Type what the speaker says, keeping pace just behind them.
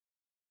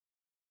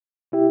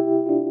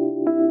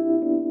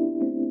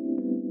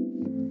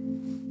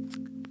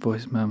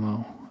voice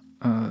memo.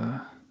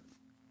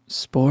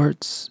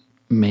 Sports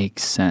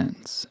makes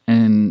sense.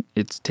 And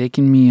it's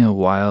taken me a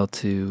while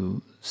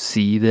to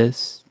see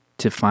this,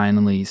 to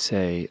finally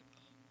say,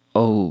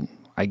 oh,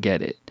 I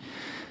get it.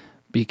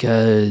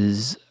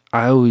 Because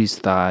I always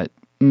thought,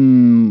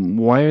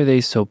 why are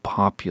they so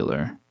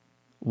popular?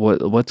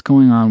 What's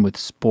going on with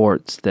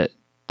sports that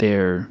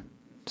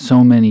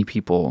so many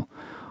people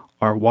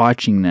are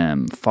watching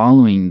them,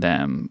 following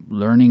them,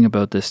 learning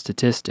about the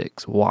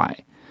statistics?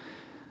 Why?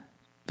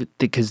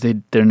 Because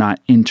they're not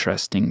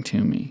interesting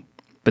to me.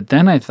 But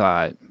then I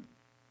thought,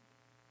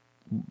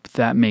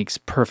 that makes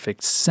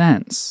perfect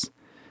sense,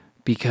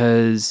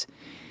 because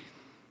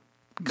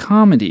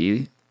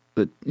comedy,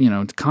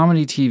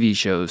 comedy TV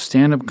shows,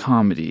 stand-up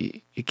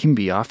comedy, it can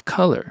be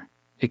off-color.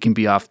 It can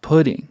be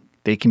off-putting.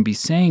 They can be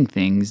saying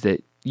things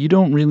that you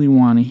don't really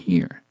want to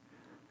hear.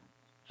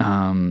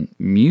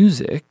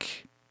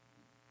 Music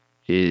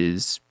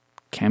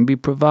can be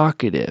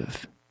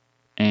provocative,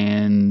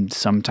 and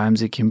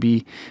sometimes it can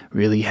be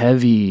really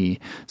heavy.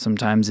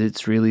 Sometimes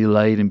it's really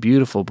light and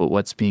beautiful, but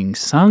what's being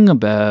sung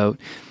about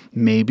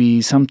may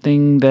be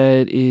something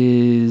that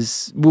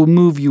will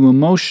move you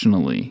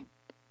emotionally,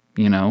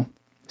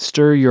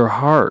 stir your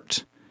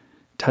heart,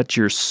 touch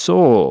your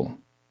soul,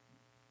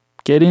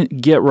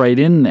 get right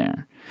in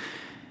there.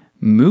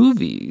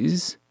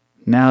 Movies,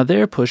 now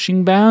they're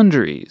pushing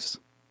boundaries.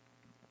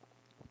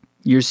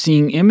 You're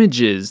seeing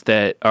images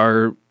that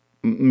are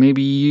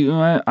maybe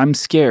I'm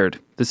scared.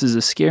 This is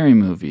a scary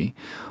movie.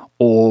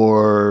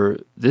 Or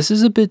this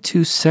is a bit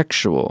too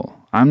sexual.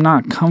 I'm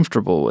not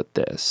comfortable with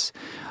this.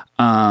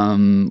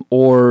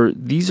 Or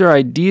these are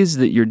ideas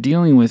that you're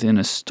dealing with in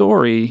a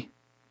story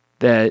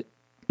that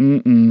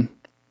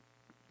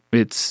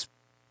it's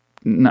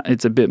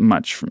a bit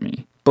much for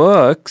me.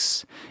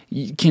 Books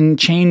can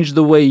change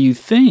the way you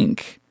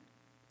think.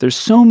 There's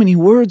so many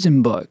words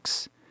in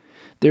books.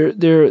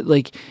 They're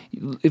like,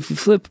 if you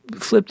flip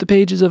the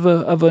pages of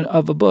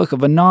a book,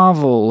 of a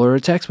novel or a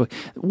textbook,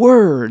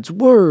 words.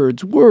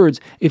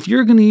 If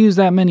you're going to use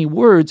that many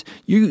words,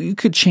 you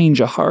could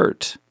change a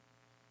heart.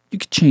 You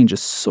could change a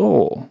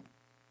soul.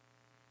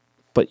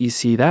 But you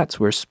see, that's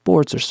where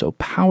sports are so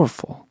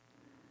powerful,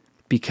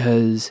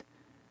 because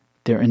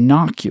they're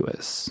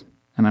innocuous.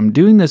 And I'm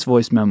doing this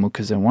voice memo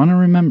because I want to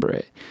remember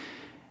it.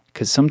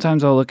 Because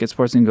sometimes I'll look at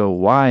sports and go,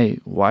 why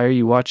are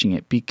you watching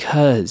it?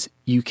 Because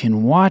you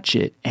can watch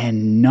it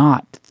and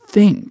not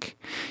think.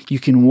 You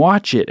can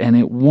watch it and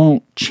it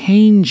won't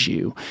change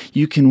you.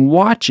 You can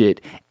watch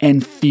it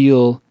and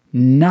feel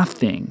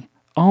nothing,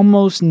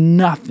 almost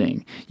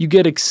nothing. You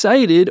get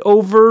excited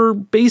over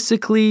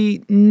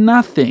basically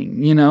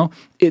nothing,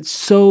 It's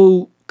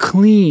so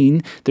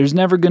clean. There's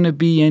never going to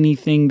be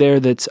anything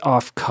there that's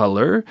off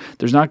color.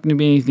 There's not going to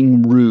be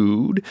anything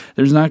rude.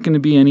 There's not going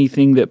to be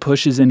anything that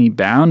pushes any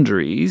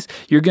boundaries.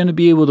 You're going to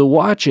be able to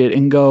watch it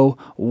and go,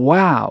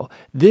 wow,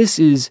 this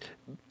is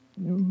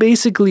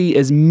basically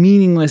as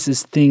meaningless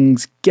as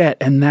things get.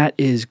 And that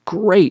is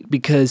great,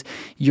 because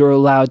you're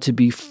allowed to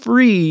be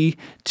free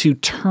to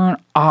turn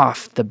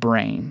off the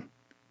brain.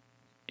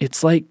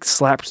 It's like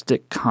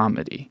slapstick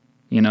comedy.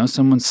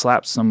 Someone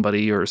slaps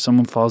somebody or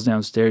someone falls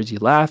downstairs, you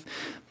laugh.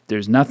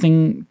 There's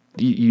nothing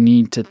you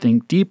need to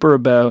think deeper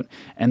about,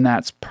 and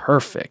that's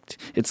perfect.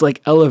 It's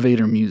like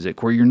elevator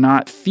music, where you're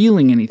not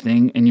feeling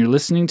anything and you're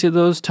listening to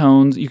those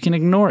tones. You can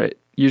ignore it.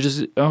 You're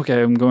just,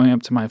 okay, I'm going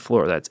up to my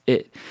floor. That's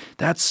it.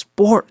 That's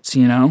sports,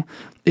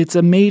 It's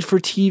a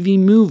made-for-TV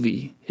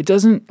movie. It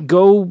doesn't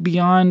go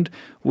beyond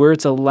where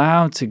it's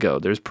allowed to go.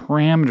 There's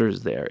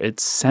parameters there.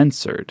 It's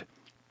censored.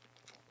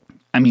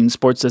 I mean,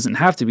 sports doesn't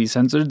have to be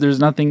censored. There's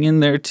nothing in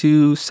there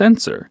to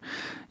censor.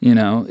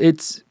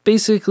 It's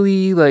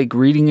basically like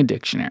reading a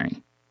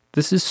dictionary.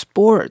 This is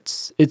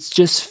sports. It's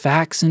just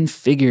facts and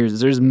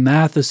figures. There's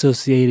math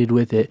associated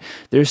with it.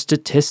 There's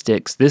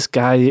statistics. This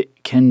guy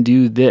can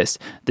do this.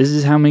 This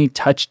is how many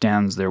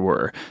touchdowns there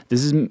were.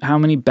 This is how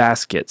many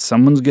baskets.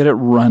 Someone's good at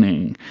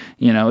running.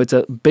 It's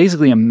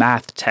basically a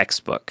math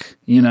textbook,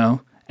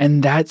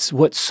 And that's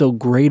what's so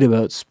great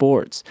about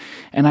sports.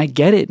 And I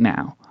get it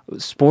now.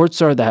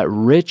 Sports are that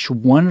rich,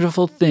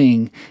 wonderful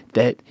thing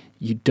that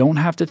you don't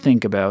have to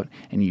think about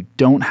and you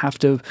don't have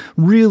to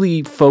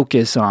really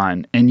focus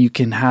on, and you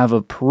can have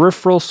a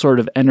peripheral sort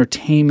of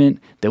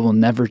entertainment that will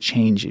never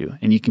change you,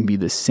 and you can be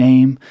the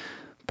same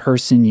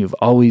person you've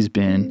always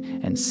been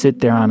and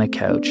sit there on a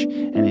couch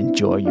and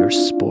enjoy your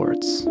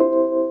sports.